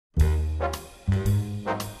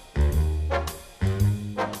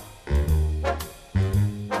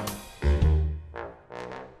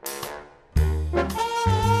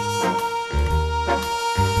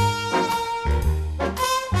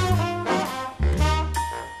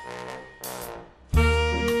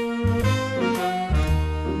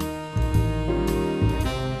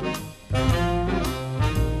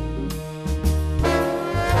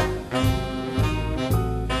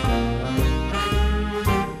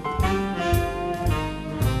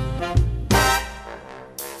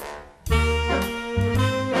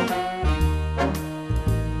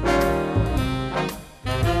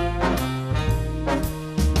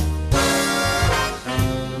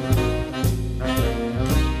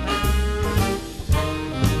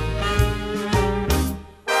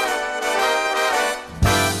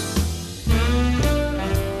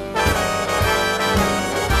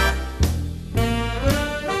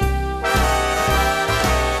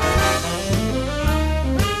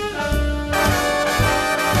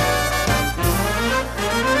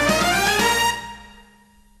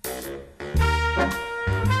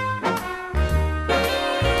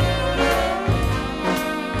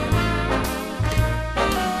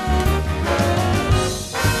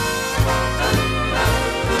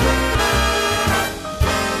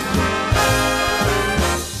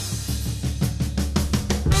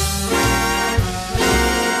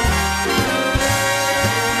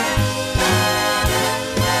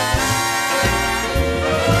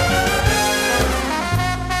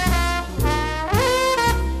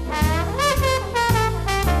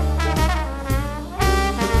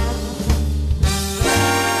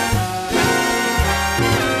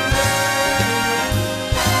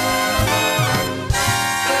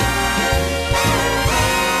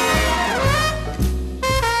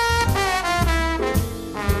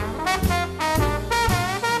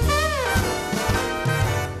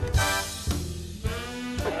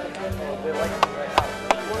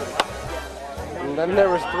then there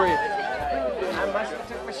was 3. I must have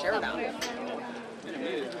took my shirt out.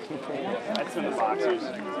 That's in the boxers.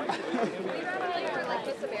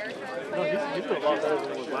 No, he's doing a lot better than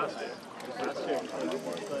he was last year. Last year.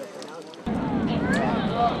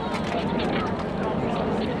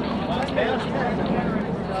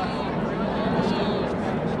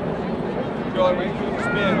 Go on, make sure you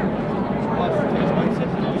spin.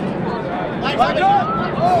 Let's go!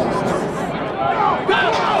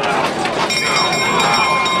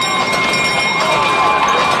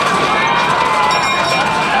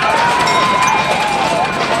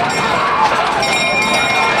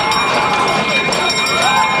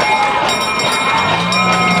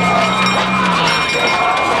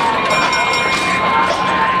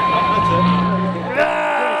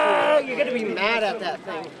 You're gonna be mad at that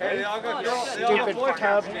thing. Hey, y'all got girls. Stupid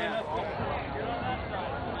cub.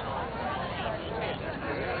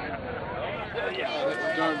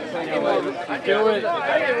 Do it.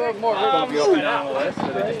 Don't be open on the list, so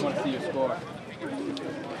they just want to see you score.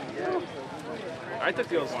 I took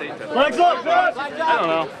the old state test. Legs up, guys! I don't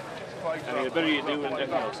know. I mean, the better you do, and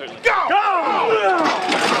definitely certainly. Go!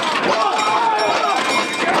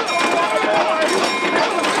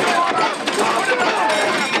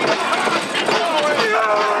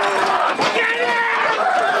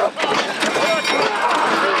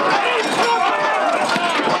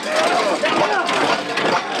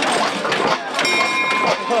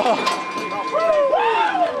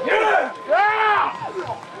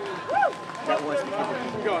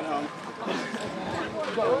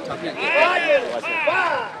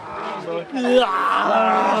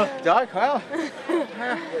 Doug, well.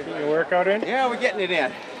 Getting your workout in? Yeah, we're getting it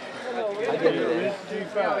in. Yeah.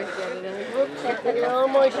 Put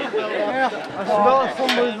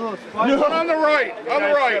on the right, on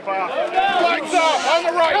the right. Legs up, on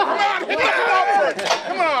the right. Come on, hit that upward.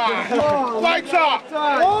 Come on. Legs up.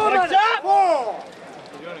 Legs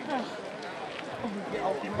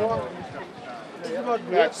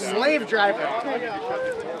up. Slave driver.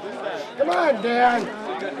 Come on, Dan.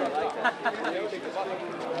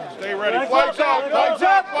 Stay ready. Legs up, legs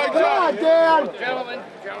up, legs up. Come on, Dan. Gentlemen,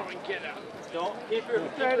 get out. Go! Go!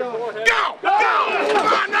 Come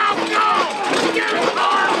on now, go! Get it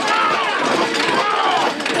hard, go!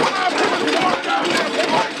 Come on, put the floor down there,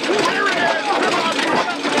 boys. Here it is. Come on,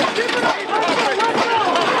 keep it up.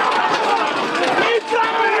 Keep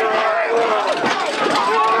coming!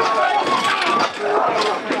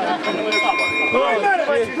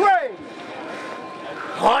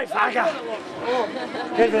 Hi, Fagger!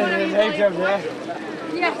 Get the eggs over there.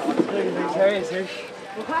 Yes. Look at these hairs, fish.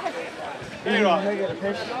 What? You know, look at the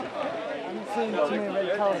fish. I haven't seen too many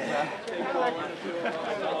red colors now.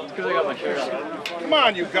 It's because I got my shirt on. Come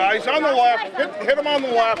on, you guys, on the left. Hit them on the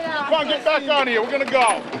left. Come on, get back on here. We're going to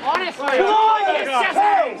go. Honestly. Come on, you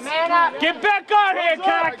seconds! Man up. Get back on here,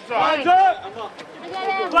 Cack! Lights up!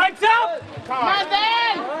 Lights up! My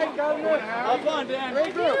bad. Have fun, Dan.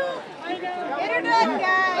 Get her done,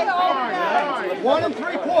 guys. 1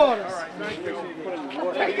 3/4.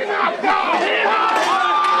 Take it out, go!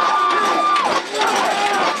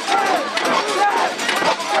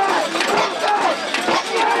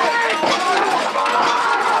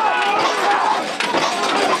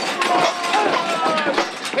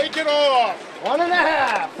 Take it off. 1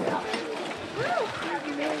 1/2.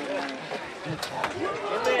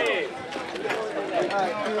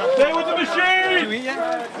 Stay with the machine!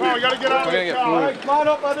 Come on, we got to get out of the car. Come on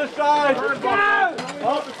up on this side!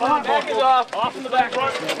 Back is off! Off in the back!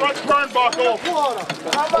 Front turnbuckle.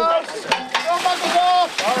 Turnbuckle's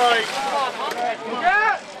off. All right.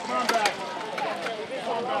 Come on back.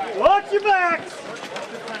 Watch your backs!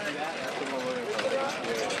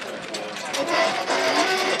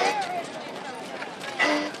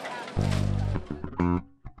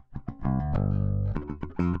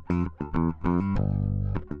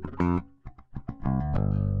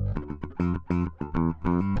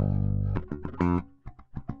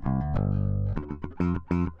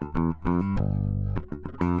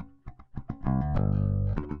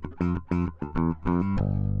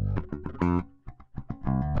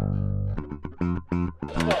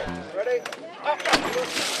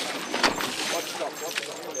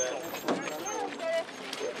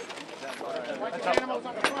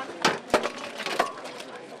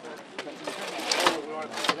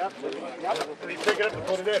 Pick it up and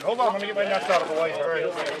put it in. Hold on, let me get my nuts out of the way. All right.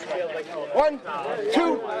 1,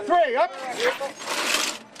 2, 3, up.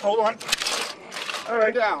 Hold on. All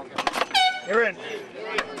right, down. You're in.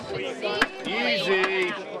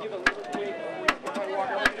 Easy.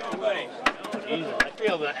 I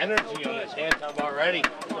feel the energy on this hand tub already.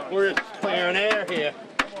 We're just clearing air here.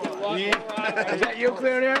 Is that you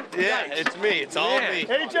clearing here? Yeah, it's me. It's all me.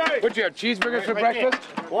 Hey, Jay! What'd you have, cheeseburgers for breakfast?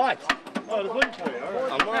 What? Oh, the looking for you. All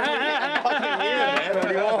right. I'm fucking here, man. What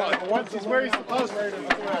do you want? Once he's where he's supposed to.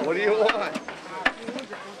 What do you want?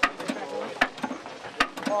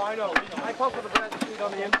 Oh, I know. I come for the bread and feet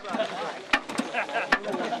on the inside.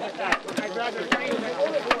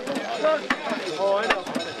 Oh, I know.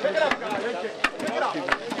 Pick it up, guys. Pick it up.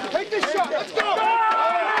 Take this shot. Let's go.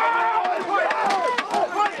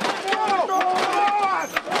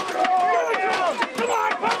 Come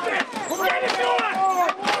on, pump it! Get it to it!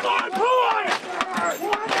 Come on, pull on it!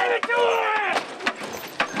 Get it to it!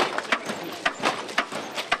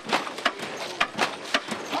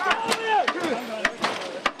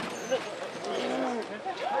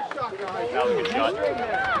 That was a good shot.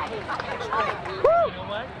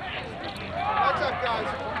 What's up, guys?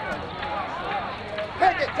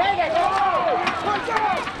 Take it! Take it! Go! Push it!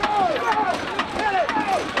 Go! Hit it! Go!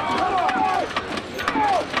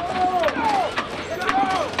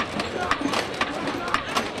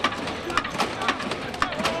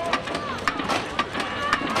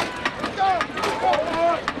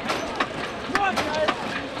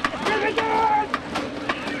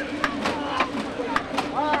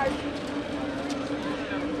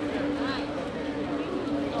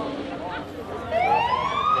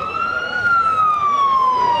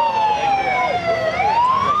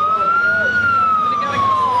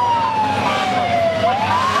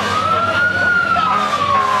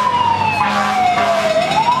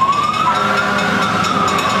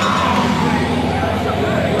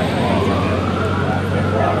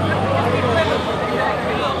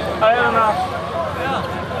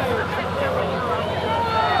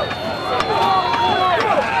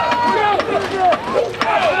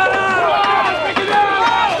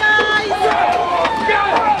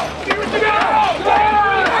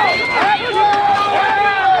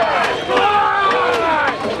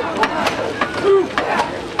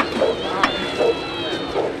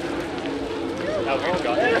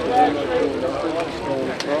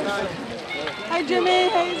 Hi, Jimmy.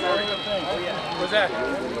 Hey, What's that?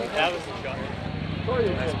 That was the shot. Come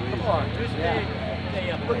on.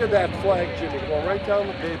 Look at that flag, Jimmy. Go right down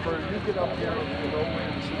the paper. You get up here and you know where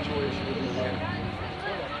the situation is.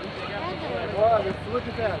 Wow, look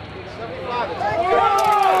at that. 'em.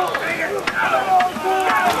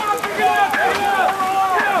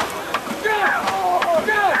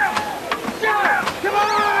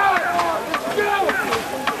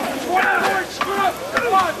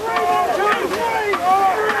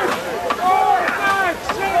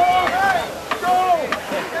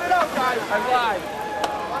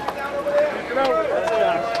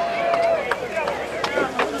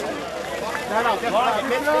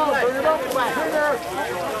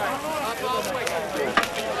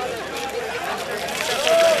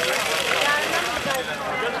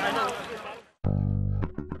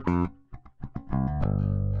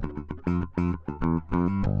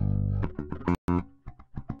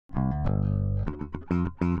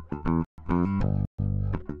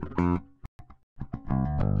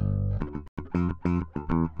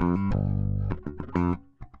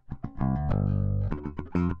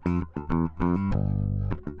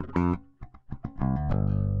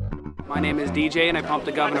 My name is DJ and I pump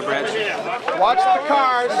the Governor Bridge. Watch the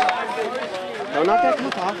cars. Don't knock that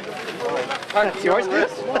cup off. That's yours,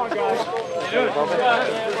 Chris?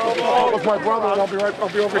 With my brother, and I'll be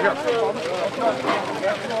over here.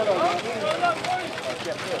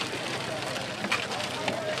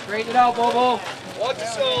 Straighten it out, Bobo. Watch the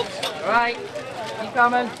salt. All right, keep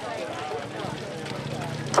coming.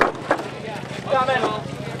 Keep coming. A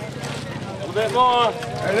little bit more.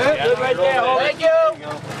 Good right there, hold it. Thank you.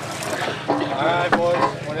 All right, boys.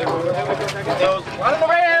 Whenever get those. Run the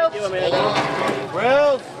rails.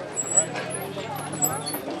 Rails.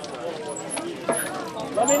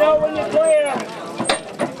 Let me know when you're clear.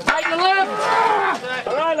 Tighten the lip.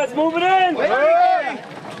 All right, let's move it in.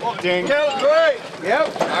 Ding. Count great. Yep.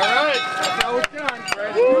 All right. That's how it's done.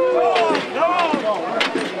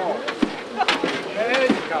 There you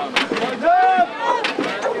go. What's up?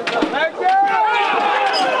 Back there.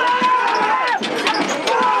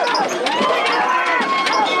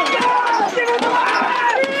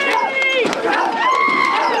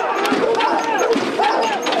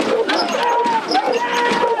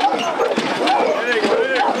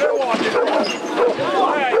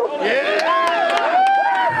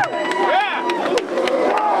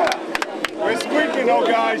 Oh,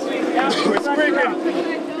 guys, we're squeaking.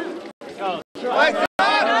 Like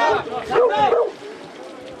that.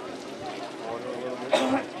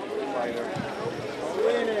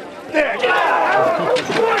 There.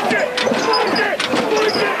 Push it! Push it!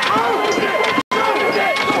 Push it!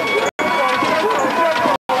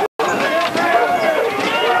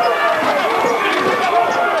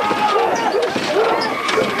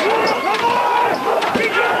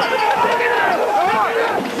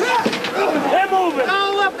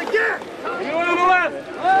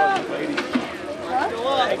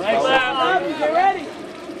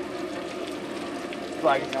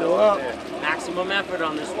 Maximum effort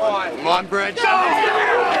on this one. Come on, Brad. Stick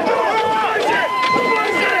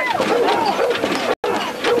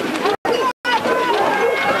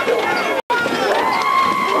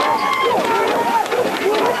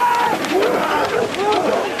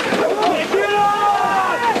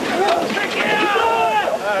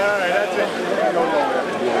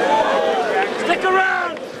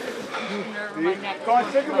around! Can't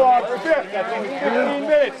stick around for a bit. That's only 15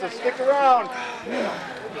 minutes, so stick around.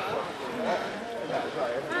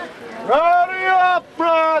 Rowdy up,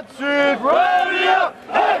 Broad Street! Rowdy up!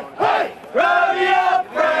 Hey, hey! Rowdy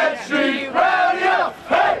up, Broad Street! Rowdy up!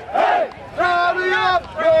 Hey, hey! Rowdy up,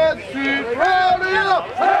 Broad Street! Rowdy up!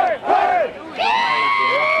 Hey, hey!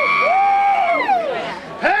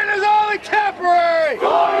 Pain is only temporary!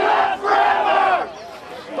 Going on forever!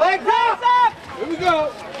 Like this! Here we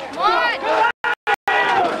go! Come on!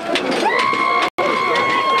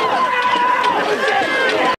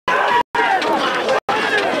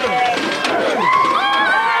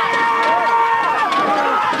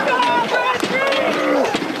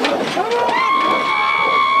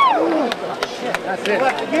 That's it.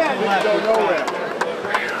 Left again. This go nowhere.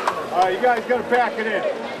 All right, you guys got to pack it in.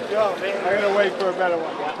 I got to wait for a better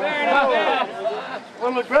one. A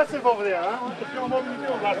little aggressive over there, huh? Show them what you're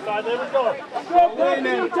doing left side. There we go.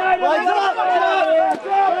 Lights up!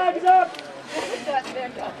 Flags up!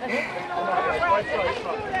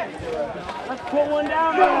 Let's put one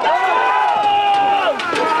down.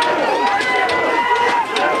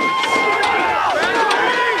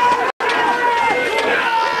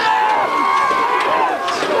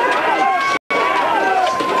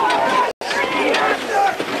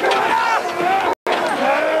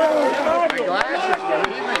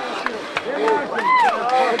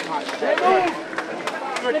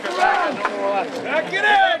 Back it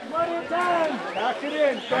in! Back it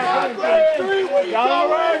in! Down the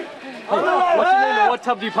right! What's your name and what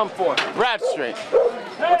tub do you pump for? Bradstreet.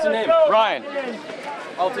 What's your name? Ryan.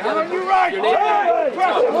 All together? You right! Your name?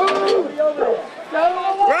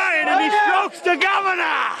 Ryan, and he strokes the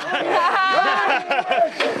governor!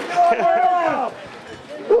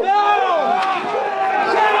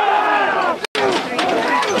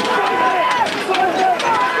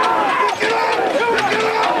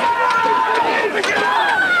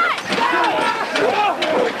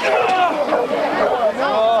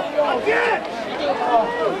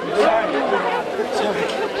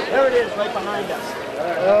 There it is, right behind us.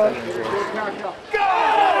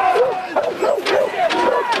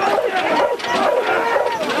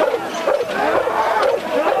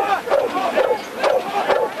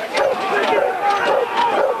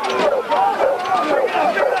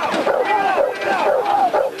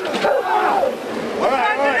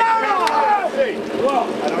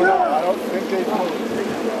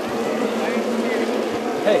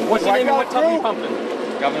 Hey, what's your name and what tub are you pumping?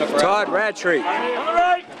 Todd Radtree. On the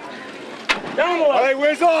right. Down the All left. right,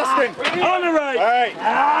 where's Austin? On the right. All right.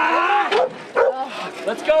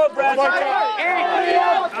 Let's go, Brad.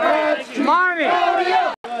 Marvin!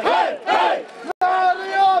 Hey, hey!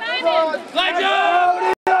 Flags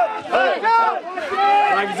up!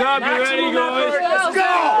 Flags up, you ready, guys? Let's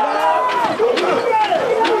go!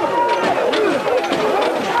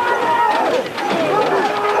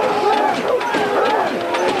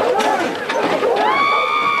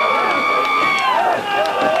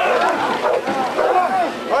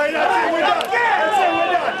 All right, that's it, we're done. That's it,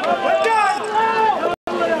 we're done. We're done!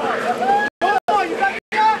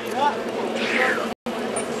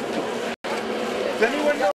 Does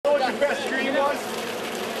anyone know what your best stream was?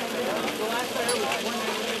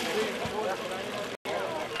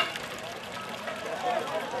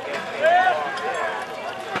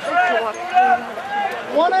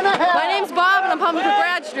 My name's Bob and I'm pumping for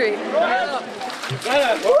Bradstreet.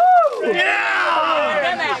 Yeah!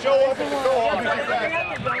 Show up and go on.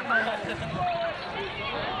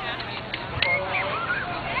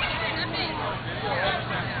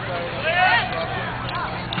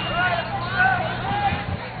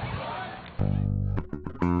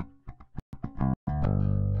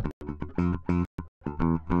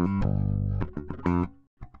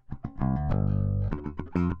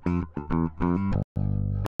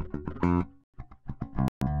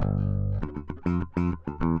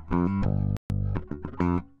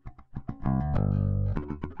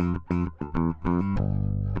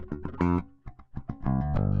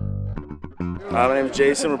 My name is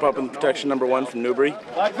Jason. We're pumping protection number 1 from Newbury.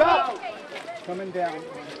 Flags up! Coming down.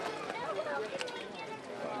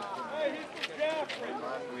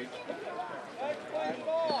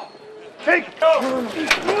 Take it! Go!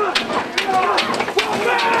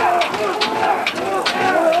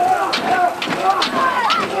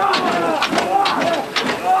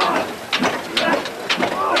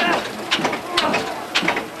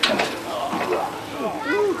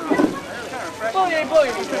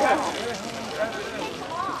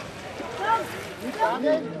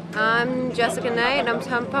 second night, and I'm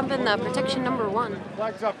pumping the protection number 1.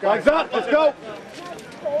 Flags up, guys. Flags up, let's go.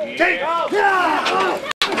 Take. Yeah.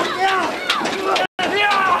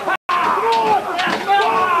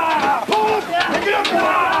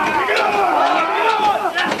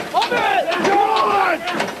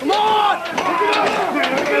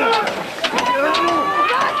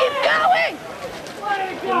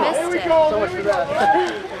 So much for that.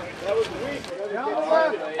 That was weak.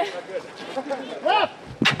 Left,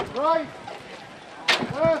 right,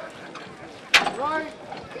 left, right,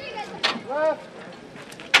 left,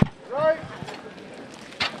 right,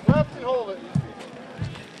 left, and hold it.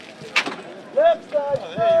 Left side.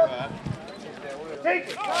 Oh, there you are. Take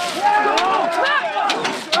it.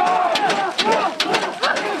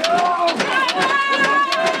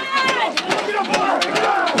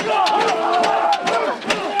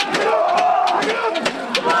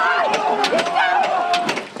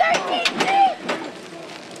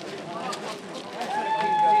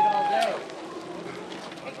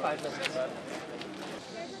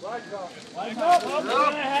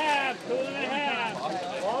 Two and a half.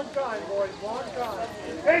 Long time, boys, long time.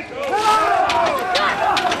 Hey!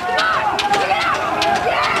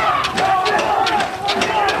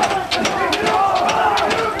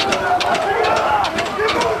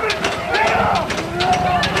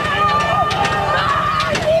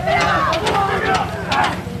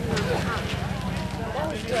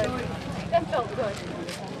 That felt good.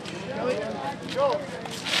 Go.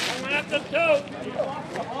 Coming up the toe.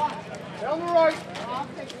 Down the right.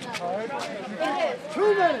 2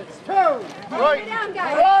 minutes. 2. Right. Down,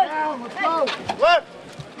 guys. Right. Down. Let's go. Left.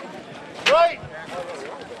 Right.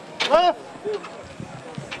 Left.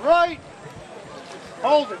 Right.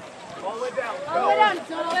 Hold it. All the way down. All the way down.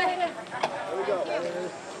 All the way down. There we go.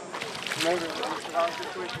 Remember, our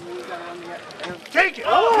situation, you got to take it.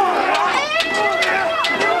 Oh!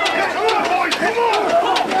 Come on, boys. Come on.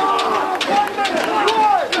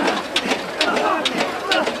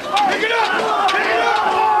 Pick it up. Pick it up.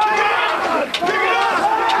 Pick it up.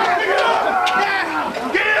 Pick it up.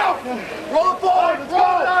 Get it up. Roll it forward. Let's go.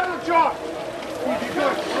 Out of the chalk. Easy,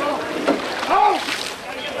 good. Oh!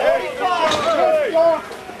 There you go.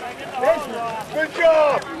 Good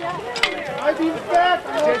job. I beat the back.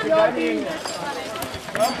 I mean.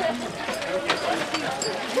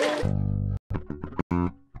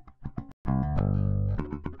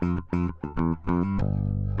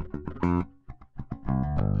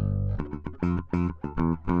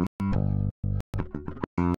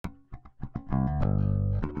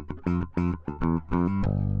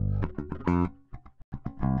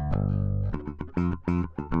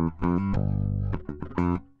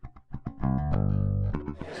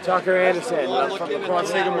 Tucker Anderson, from across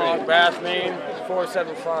Sycamore, Bath, Maine,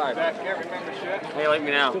 475. How you like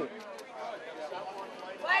me now?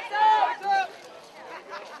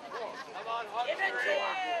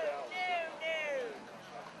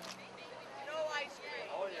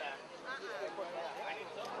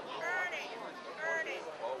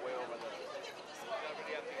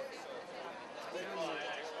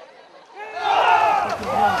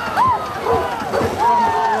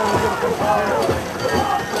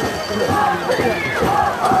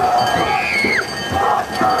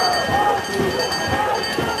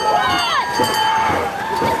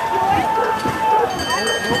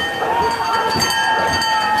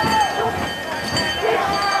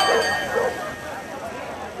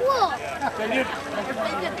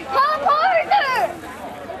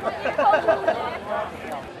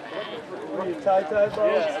 Tie-tie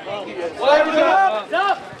balls. Flags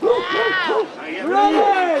up.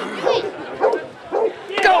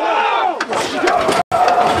 Go!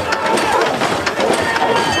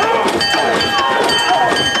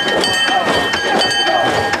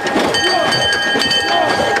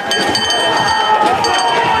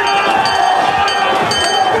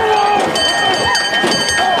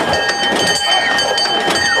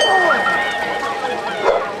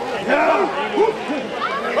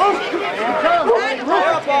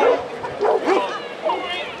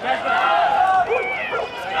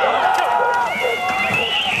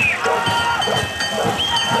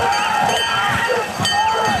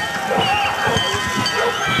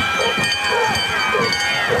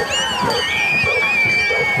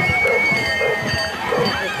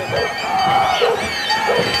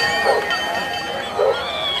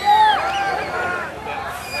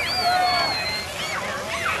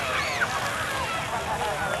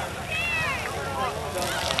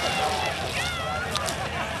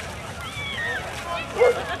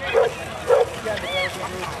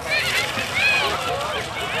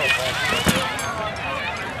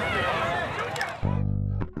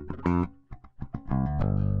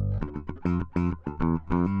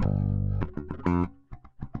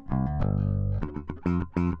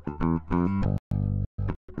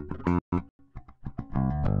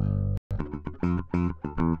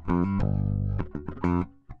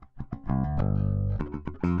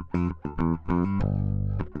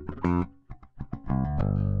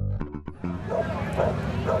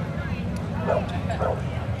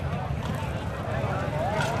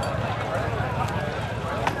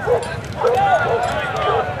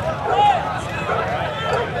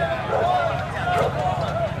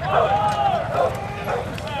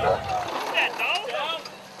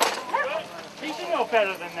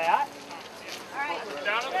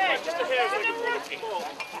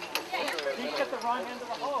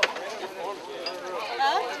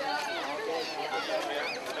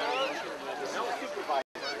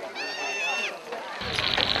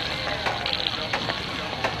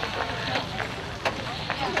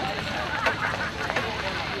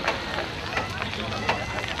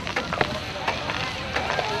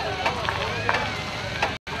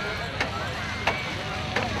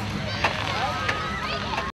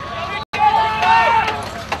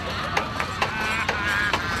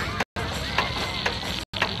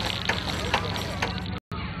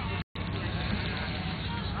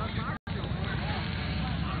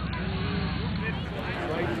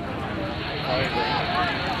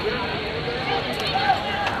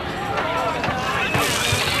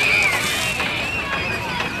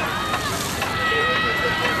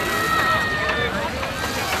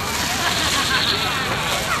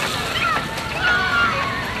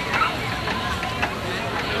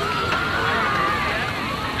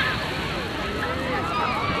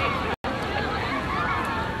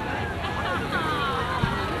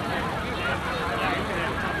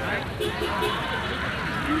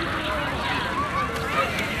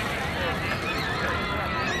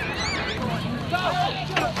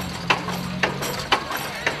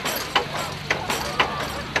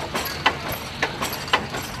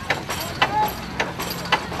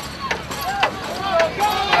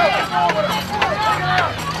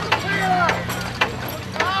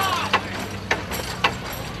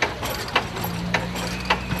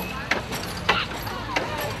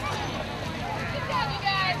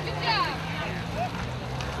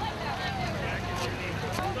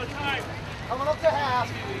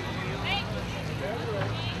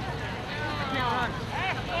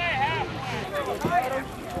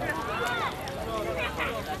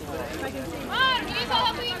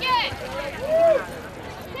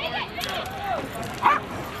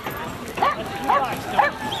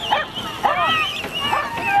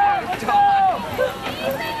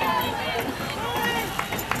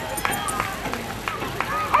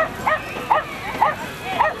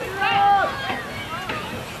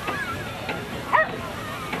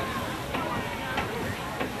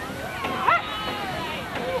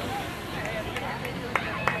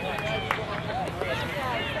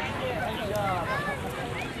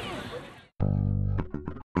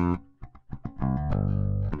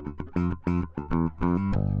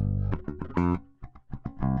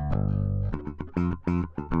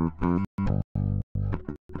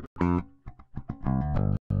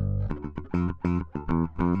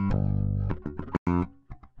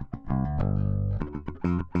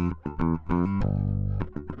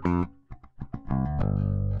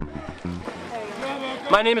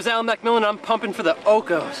 My name is Alan Macmillan. I'm pumping for the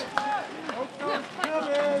Okos.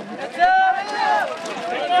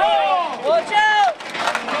 Watch out!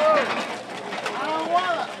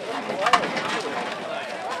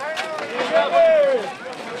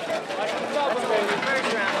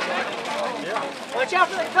 Watch out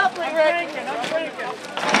for the coupling, Rick! I'm drinking.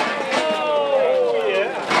 Oh,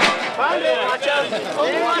 yeah. Find it. Watch out.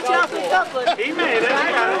 Watch out for the coupling. He made it.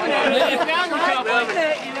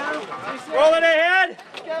 Roll it ahead.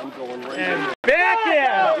 And back in.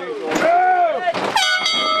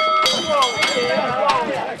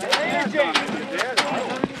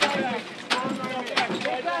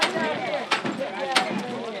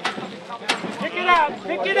 Pick it up.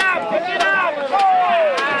 Pick it up. Pick it up.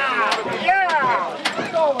 Yeah.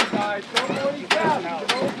 Keep going, guys. Don't go any fast.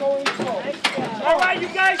 Don't go any slow. All right, you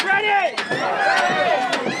guys ready?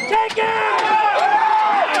 Take it!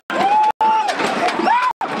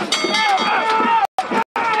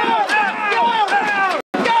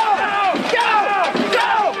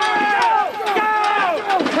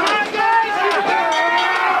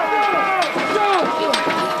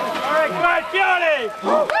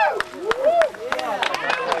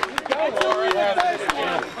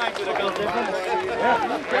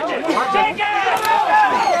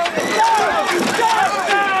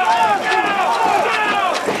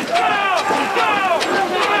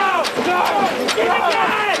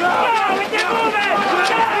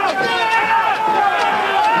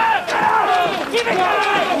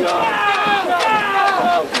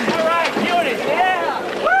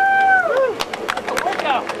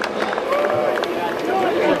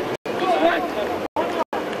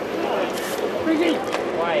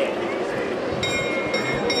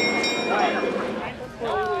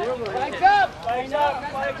 Take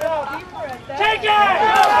it! Take it!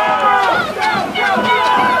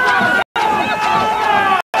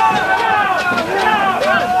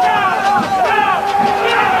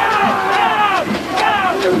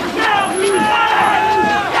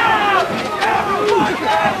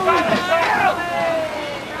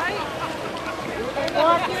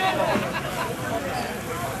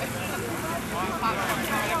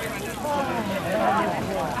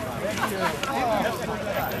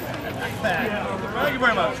 Thank you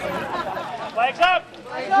very much. Legs up!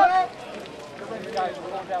 Legs up!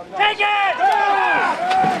 Take it!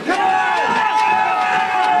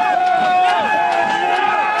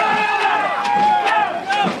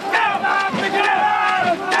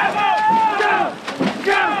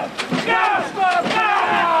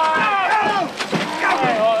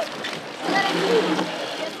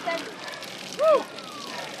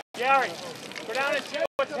 Gary, go down and see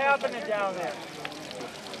what's happening down there.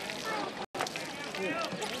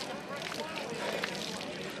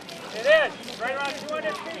 It is, right around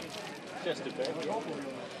 200 feet. Just a bit.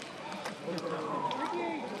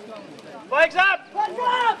 Legs up! Legs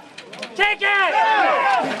up! Take it!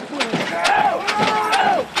 Go!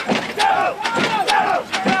 Go! Go! Go!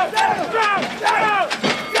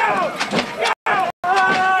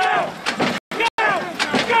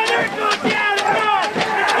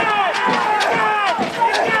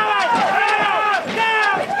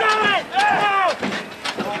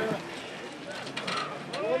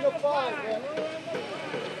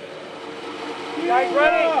 Guys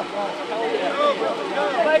ready?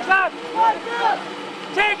 Legs up!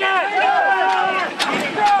 Take it!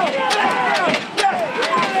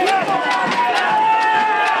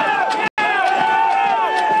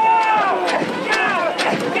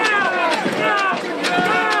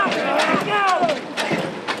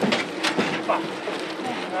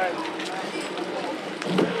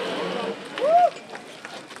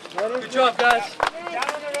 Good job, guys. Down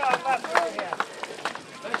on the left right here.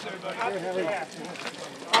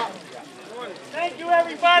 Thank you,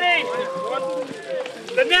 everybody.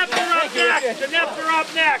 The nets are up next. The nets are up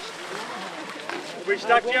next. We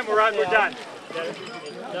stuck, Jim. We're done.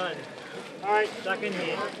 Done. All right. Stuck in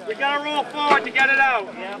here. We gotta roll forward to get it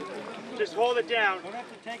out. Yeah. Just hold it down. Don't have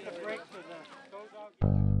to take the brakes for the.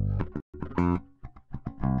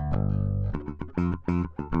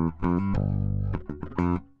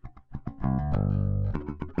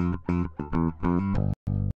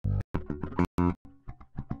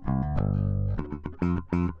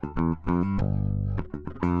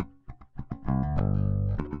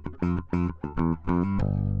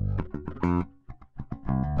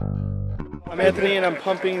 I'm Anthony and I'm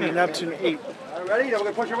pumping the Neptune 8. All right, ready? Now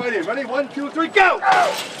we're going to push it right in. Ready? 1, 2, 3, go!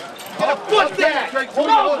 Get a foot there! Hold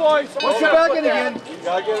on, boys! Push it back in again. You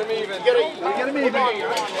gotta get them even. Get them even.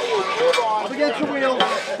 Up against the wheel.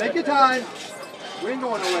 Take your time. We ain't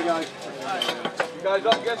going nowhere, guys. Guys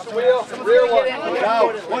up against the wheel. Rear one.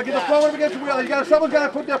 Now, well, get the front one against the wheel. Someone's got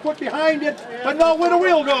to put their foot behind it, but not where the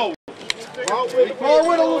wheel goes.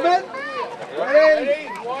 Forward a little bit. Ready,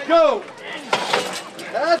 go.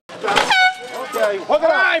 That's okay. Hook it up. All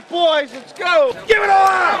right, boys, let's go. Give it all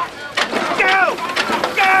up. Go.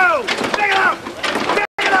 Go. Pick it up.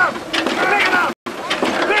 Pick it up. Pick it up.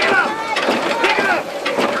 Pick it up. Pick it up.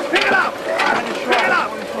 Pick it up. Pick it up.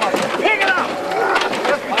 Pick it up.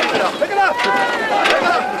 Pick it up. Pick it up. Pick it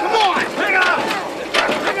up. Come on. Pick it up.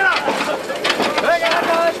 Pick it up. Pick it up.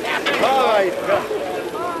 All right.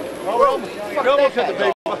 Oh, well, go look at the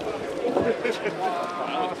paper.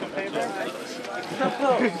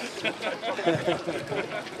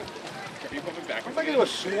 I'm going to do a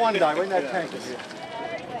swan dive right in that tank in here.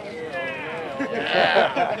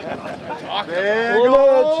 There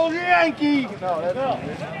goes Yankee. No, that's not.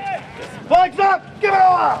 Flags up. Give it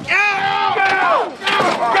all up. Go. Go.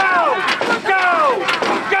 Go. Go.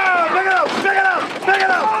 Go. Pick it up. Pick it up. Pick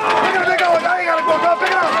it up. Pick it up. Pick it up. Now you got to go. Go.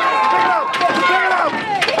 Pick it up. Pick it up. Pick it up.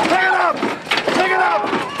 Pick it up. Pick it up.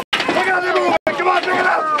 Pick it up. You're moving. Come on. Pick it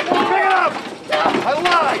up. Pick it up. I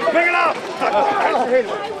lied. Pick it up.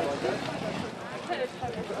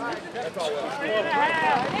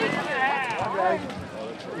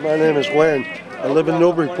 My name is Wayne. I live in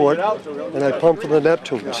Newburyport, and I pump for the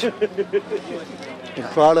Neptunes. I'm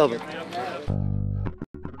proud of it.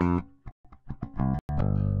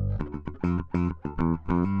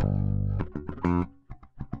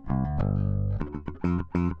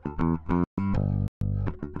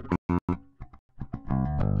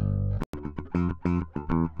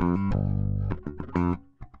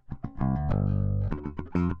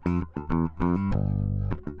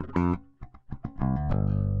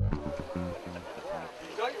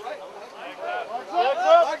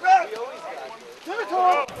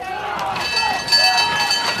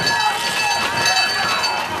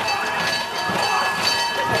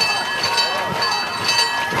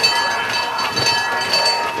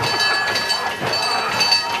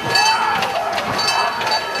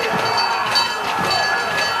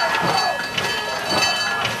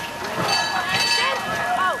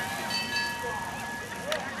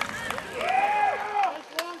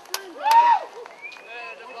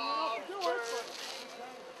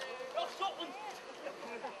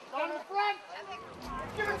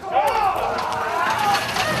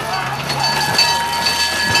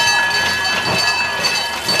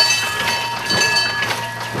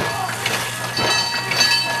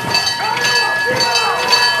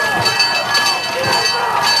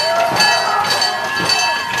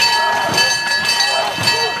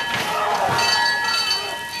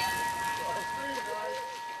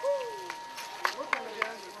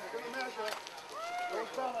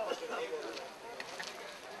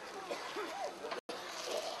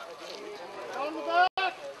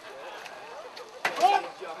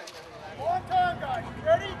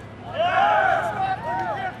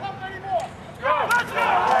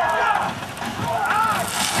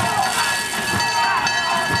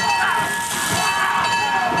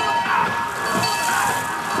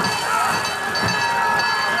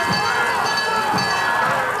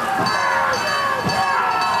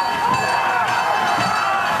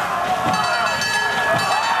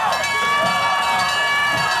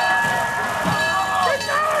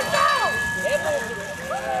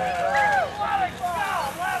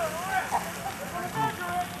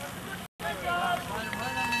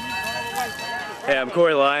 Hey, I'm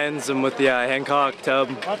Corey Lyons. I'm with the Hancock Tub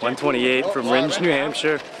 128 from Ringe, New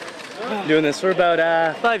Hampshire. Doing this for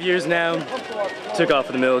about 5 years now. Took off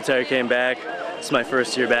for the military, came back. It's my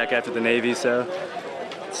first year back after the Navy, so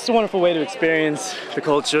it's just a wonderful way to experience the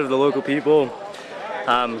culture of the local people,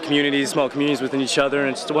 communities, small communities within each other, and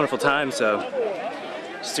it's just a wonderful time, so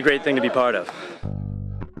it's just a great thing to be part of.